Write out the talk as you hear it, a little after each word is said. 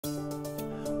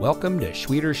Welcome to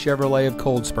Schwieters Chevrolet of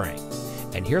Cold Spring.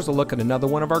 And here's a look at another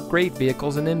one of our great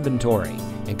vehicles in inventory,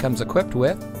 and comes equipped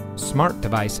with smart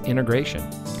device integration,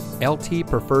 LT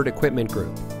preferred equipment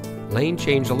group, lane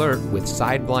change alert with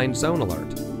side blind zone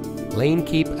alert, lane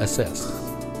keep assist,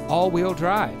 all-wheel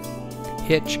drive,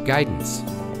 hitch guidance,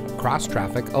 cross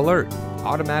traffic alert,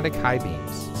 automatic high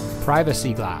beams,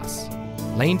 privacy glass,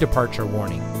 lane departure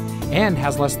warning, and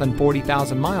has less than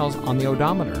 40,000 miles on the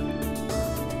odometer.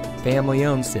 Family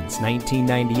owned since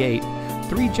 1998,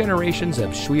 3 generations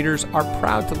of Schwieters are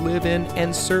proud to live in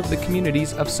and serve the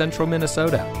communities of central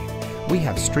Minnesota. We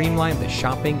have streamlined the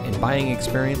shopping and buying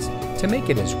experience to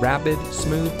make it as rapid,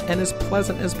 smooth, and as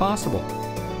pleasant as possible.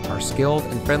 Our skilled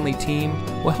and friendly team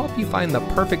will help you find the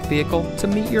perfect vehicle to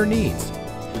meet your needs.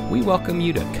 We welcome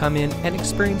you to come in and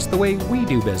experience the way we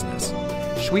do business.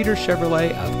 Schwieters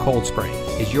Chevrolet of Cold Spring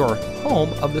is your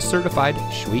home of the certified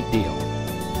Schwiet deal.